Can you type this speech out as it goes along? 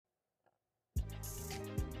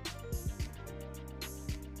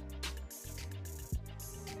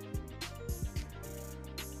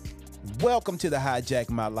Welcome to the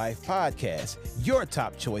Hijack My Life podcast, your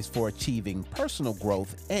top choice for achieving personal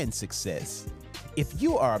growth and success. If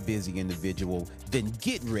you are a busy individual, then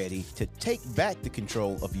get ready to take back the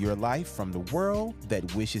control of your life from the world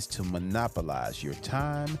that wishes to monopolize your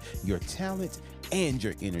time, your talent, and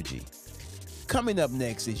your energy. Coming up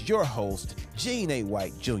next is your host, Gene A.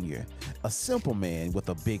 White Jr., a simple man with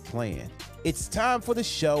a big plan. It's time for the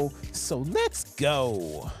show, so let's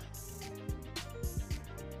go.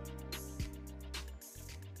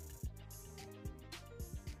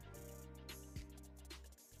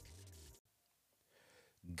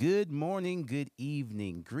 Good morning, good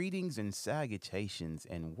evening, greetings and salutations,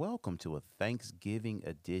 and welcome to a Thanksgiving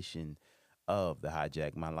edition of the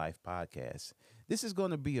Hijack My Life podcast. This is going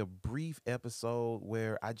to be a brief episode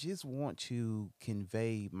where I just want to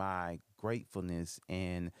convey my gratefulness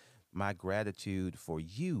and my gratitude for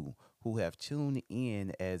you who have tuned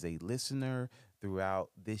in as a listener throughout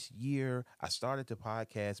this year. I started the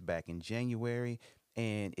podcast back in January,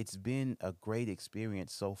 and it's been a great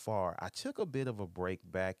experience so far. I took a bit of a break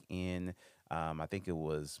back in, I think it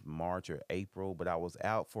was March or April, but I was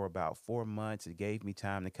out for about 4 months. It gave me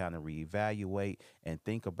time to kind of reevaluate and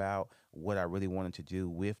think about what I really wanted to do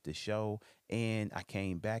with the show. And I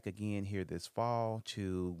came back again here this fall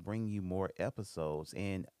to bring you more episodes.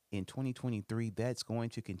 And in 2023, that's going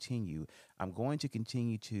to continue. I'm going to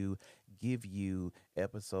continue to give you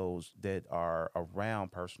episodes that are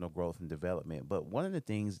around personal growth and development. But one of the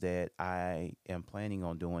things that I am planning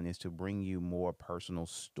on doing is to bring you more personal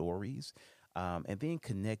stories, and then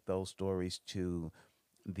connect those stories to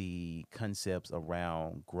the concepts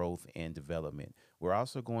around growth and development. We're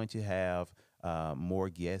also going to have more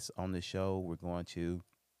guests on the show. We're going to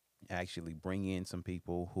actually bring in some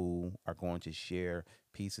people who are going to share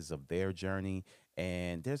pieces of their journey.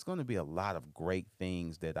 And there's going to be a lot of great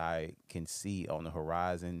things that I can see on the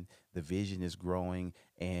horizon. The vision is growing,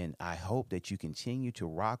 and I hope that you continue to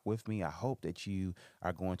rock with me. I hope that you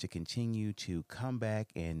are going to continue to come back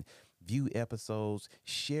and view episodes,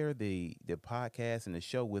 share the podcast and the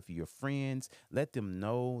show with your friends. Let them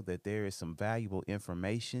know that there is some valuable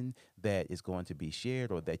information that is going to be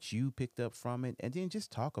shared or that you picked up from it. And then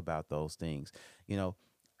just talk about those things. You know,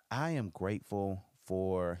 I am grateful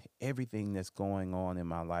for everything that's going on in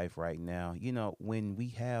my life right now. You know, when we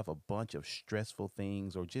have a bunch of stressful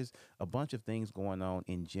things or just a bunch of things going on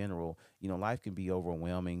in general, you know, life can be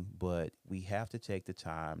overwhelming, but we have to take the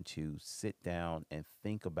time to sit down and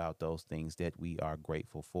think about those things that we are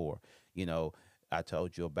grateful for. You know, I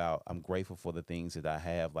told you about I'm grateful for the things that I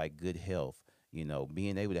have, like good health, you know,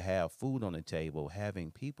 being able to have food on the table,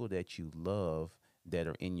 having people that you love that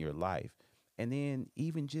are in your life. And then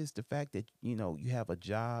even just the fact that, you know, you have a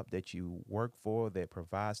job that you work for that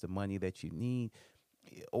provides the money that you need,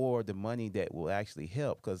 or the money that will actually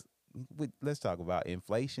help. Because let's talk about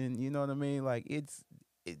inflation. You know what I mean? Like it,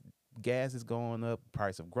 gas is going up,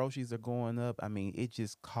 price of groceries are going up. I mean, it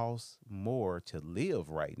just costs more to live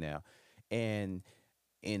right now. And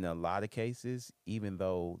in a lot of cases, even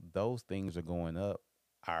though those things are going up,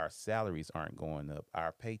 our salaries aren't going up.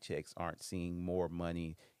 Our paychecks aren't seeing more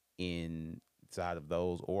money inside of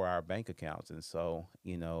those or our bank accounts. And so,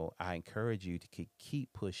 you know, I encourage you to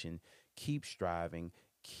keep pushing, keep striving,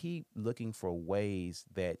 keep looking for ways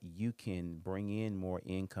that you can bring in more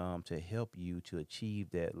income to help you to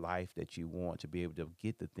achieve that life that you want, to be able to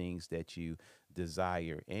get the things that you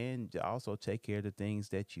desire, and to also take care of the things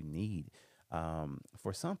that you need.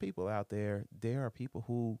 For some people out there, there are people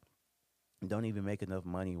who don't even make enough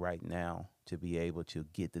money right now to be able to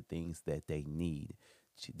get the things that they need.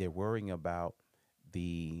 They're worrying about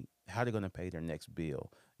how they're going to pay their next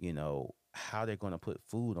bill, you know, how they're going to put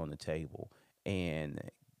food on the table. And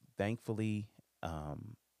thankfully,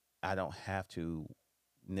 I don't have to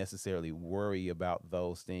necessarily worry about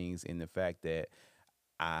those things, in the fact that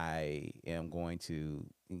I'm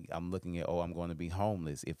looking at, I'm going to be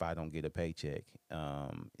homeless if I don't get a paycheck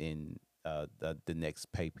in the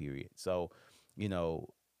next pay period. So, you know,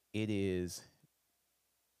 it is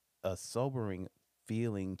a sobering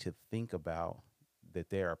feeling to think about that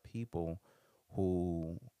there are people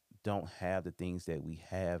who don't have the things that we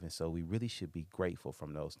have. And so we really should be grateful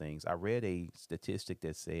from those things. I read a statistic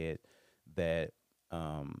that said that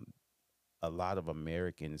a lot of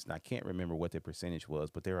Americans, and I can't remember what the percentage was,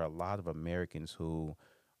 but there are a lot of Americans who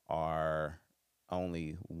are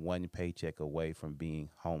only one paycheck away from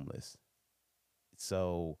being homeless.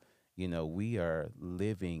 So, you know, we are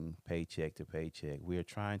living paycheck to paycheck. We are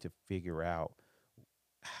trying to figure out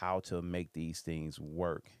how to make these things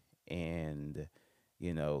work. And,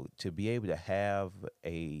 to be able to have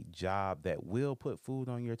a job that will put food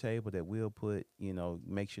on your table, that will put,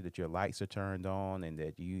 make sure that your lights are turned on and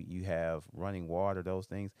that you have running water, those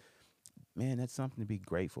things, man, that's something to be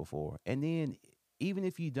grateful for. And then even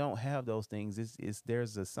if you don't have those things,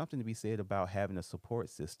 there's something to be said about having a support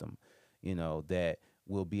system, that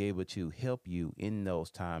will be able to help you in those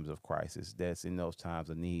times of crisis, that's in those times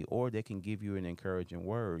of need, or they can give you an encouraging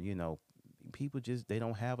word. People just, they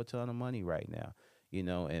don't have a ton of money right now,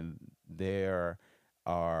 and there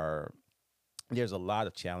are there's a lot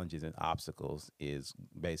of challenges and obstacles is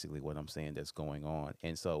basically what I'm saying that's going on.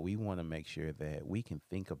 And so we want to make sure that we can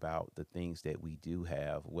think about the things that we do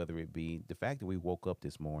have, whether it be the fact that we woke up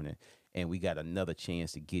this morning and we got another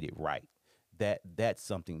chance to get it right. That's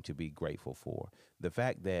something to be grateful for. The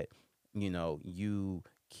fact that, you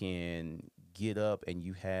can get up and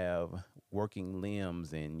you have working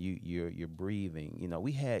limbs and you're breathing.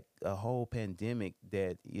 We had a whole pandemic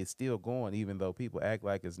that is still going, even though people act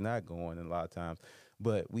like it's not going a lot of times.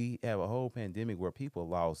 But we have a whole pandemic where people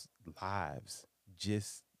lost lives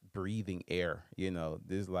just breathing air.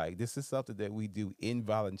 This is something that we do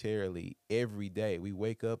involuntarily every day. We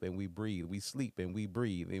wake up and we breathe, we sleep and we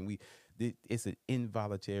breathe, and it's an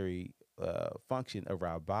involuntary function of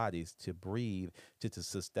our bodies to breathe, to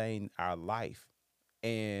sustain our life.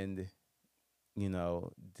 And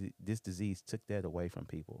this disease took that away from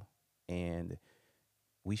people, and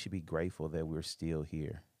we should be grateful that we're still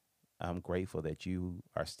here. I'm grateful that you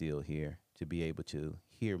are still here to be able to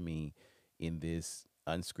hear me in this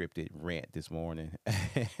unscripted rant this morning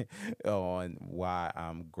on why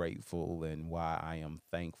I'm grateful and why I am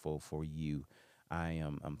thankful for you.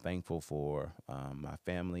 I'm thankful for my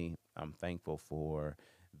family. I'm thankful for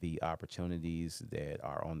the opportunities that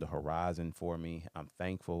are on the horizon for me. I'm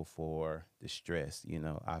thankful for the stress.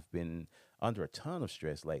 I've been under a ton of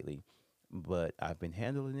stress lately, but I've been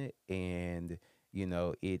handling it, and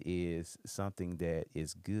it is something that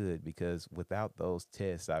is good, because without those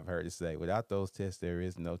tests, I've heard it say, without those tests, there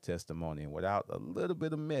is no testimony. And without a little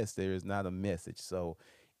bit of mess, there is not a message. So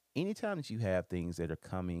anytime that you have things that are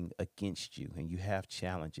coming against you and you have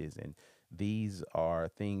challenges, and these are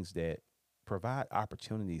things that provide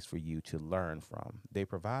opportunities for you to learn from, they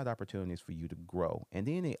provide opportunities for you to grow, and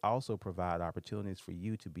then they also provide opportunities for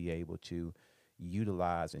you to be able to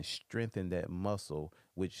utilize and strengthen that muscle,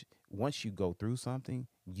 which once you go through something,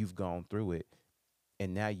 you've gone through it,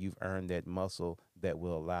 and now you've earned that muscle that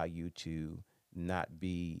will allow you to not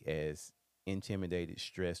be as intimidated,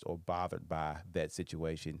 stressed, or bothered by that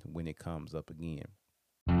situation when it comes up again.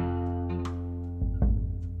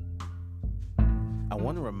 I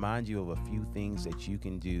want to remind you of a few things that you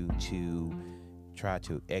can do to try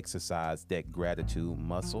to exercise that gratitude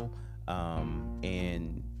muscle.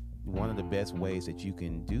 And one of the best ways that you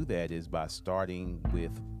can do that is by starting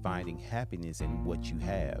with finding happiness in what you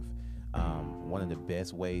have. One of the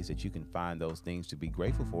best ways that you can find those things to be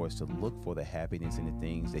grateful for is to look for the happiness in the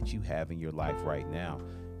things that you have in your life right now.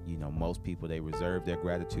 Most people, they reserve their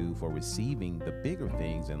gratitude for receiving the bigger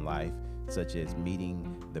things in life, such as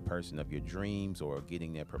meeting the person of your dreams, or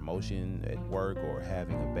getting that promotion at work, or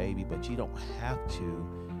having a baby. But you don't have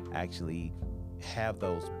to actually have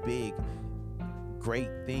those big, great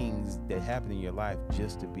things that happen in your life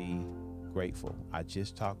just to be grateful. I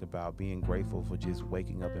just talked about being grateful for just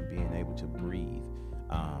waking up and being able to breathe.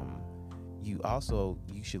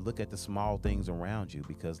 You should look at the small things around you,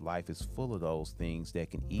 because life is full of those things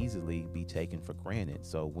that can easily be taken for granted.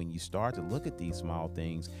 So when you start to look at these small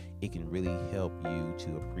things, it can really help you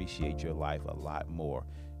to appreciate your life a lot more.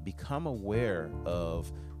 Become aware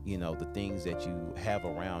of the things that you have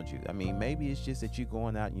around you. I mean, maybe it's just that you're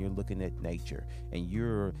going out and you're looking at nature and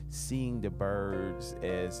you're seeing the birds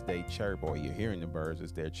as they chirp, or you're hearing the birds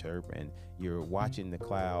as they chirp, and you're watching the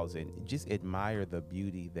clouds, and just admire the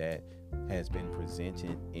beauty that has been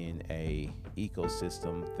presented in a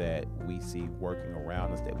ecosystem that we see working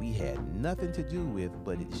around us, that we had nothing to do with,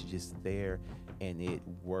 but it's just there, and it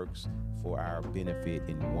works for our benefit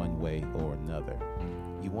in one way or another.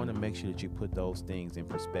 You want to make sure that you put those things in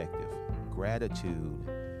perspective. Gratitude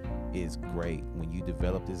is great. When you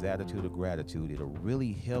develop this attitude of gratitude, it'll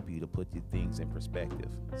really help you to put the things in perspective.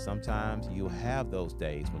 Sometimes you'll have those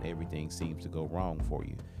days when everything seems to go wrong for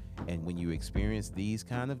you. And when you experience these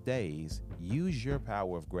kind of days, use your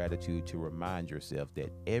power of gratitude to remind yourself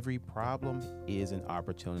that every problem is an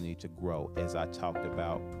opportunity to grow, as I talked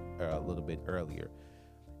about a little bit earlier.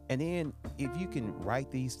 And then if you can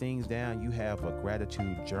write these things down, you have a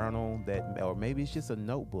gratitude journal, or maybe it's just a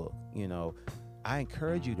notebook, I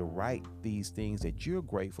encourage you to write these things that you're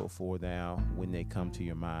grateful for now when they come to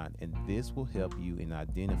your mind, and this will help you in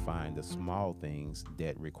identifying the small things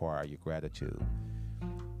that require your gratitude.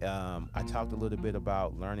 I talked a little bit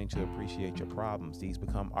about learning to appreciate your problems. These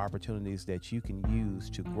become opportunities that you can use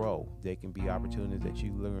to grow. They can be opportunities that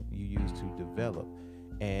you use to develop,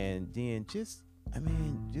 and then just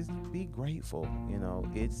be grateful.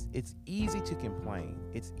 It's easy to complain.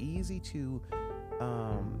 It's easy to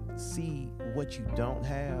see what you don't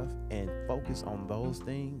have and focus on those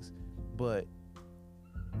things, but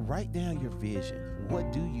write down your vision.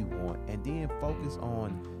 What do you want? And then focus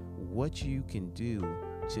on what you can do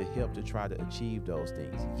to help to try to achieve those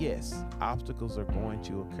things. Yes, obstacles are going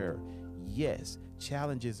to occur. Yes,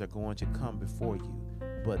 challenges are going to come before you,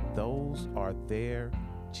 but those are there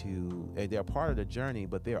they're part of the journey,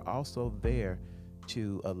 but they're also there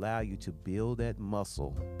to allow you to build that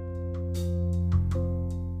muscle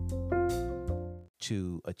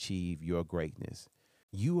to achieve your greatness.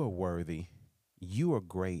 You are worthy, you are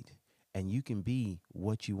great, and you can be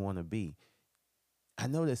what you want to be. I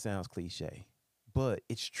know that sounds cliche, but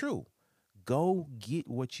it's true. Go get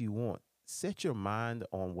what you want. Set your mind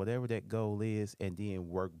on whatever that goal is and then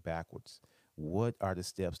work backwards. What are the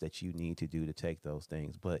steps that you need to do to take those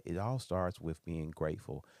things? But it all starts with being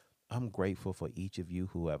grateful. I'm grateful for each of you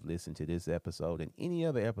who have listened to this episode and any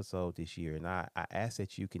other episode this year. And I ask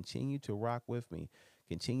that you continue to rock with me,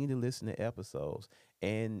 continue to listen to episodes.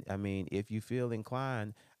 And I mean, if you feel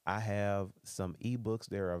inclined, I have some ebooks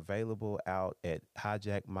that are available out at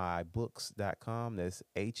hijackmybooks.com. That's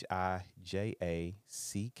HIJACK,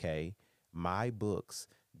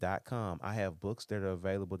 mybooks.com. I have books that are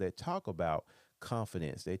available that talk about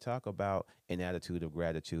confidence. They talk about an attitude of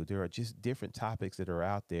gratitude. There are just different topics that are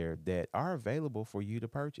out there that are available for you to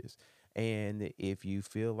purchase. And if you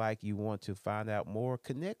feel like you want to find out more,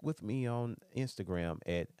 connect with me on Instagram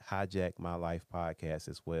at Hijack My Life Podcast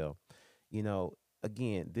as well. You know,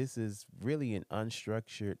 again, this is really an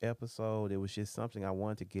unstructured episode. It was just something I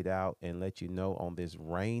wanted to get out and let you know on this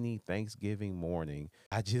rainy Thanksgiving morning.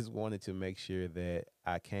 I just wanted to make sure that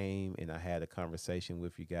I came and I had a conversation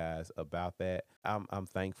with you guys about that. I'm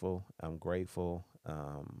thankful. I'm grateful.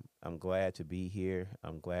 I'm glad to be here.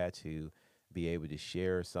 I'm glad to be able to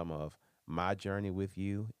share some of my journey with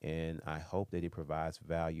you, and I hope that it provides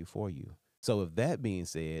value for you. So with that being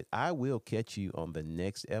said, I will catch you on the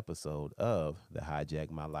next episode of the Hijack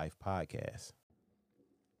My Life podcast.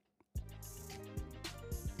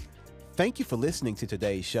 Thank you for listening to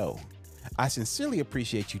today's show. I sincerely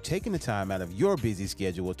appreciate you taking the time out of your busy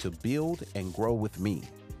schedule to build and grow with me.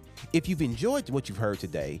 If you've enjoyed what you've heard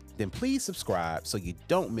today, then please subscribe so you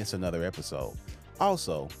don't miss another episode.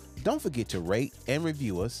 Also, don't forget to rate and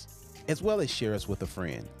review us, as well as share us with a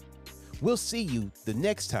friend. We'll see you the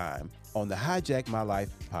next time on the Hijack My Life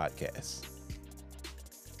podcast.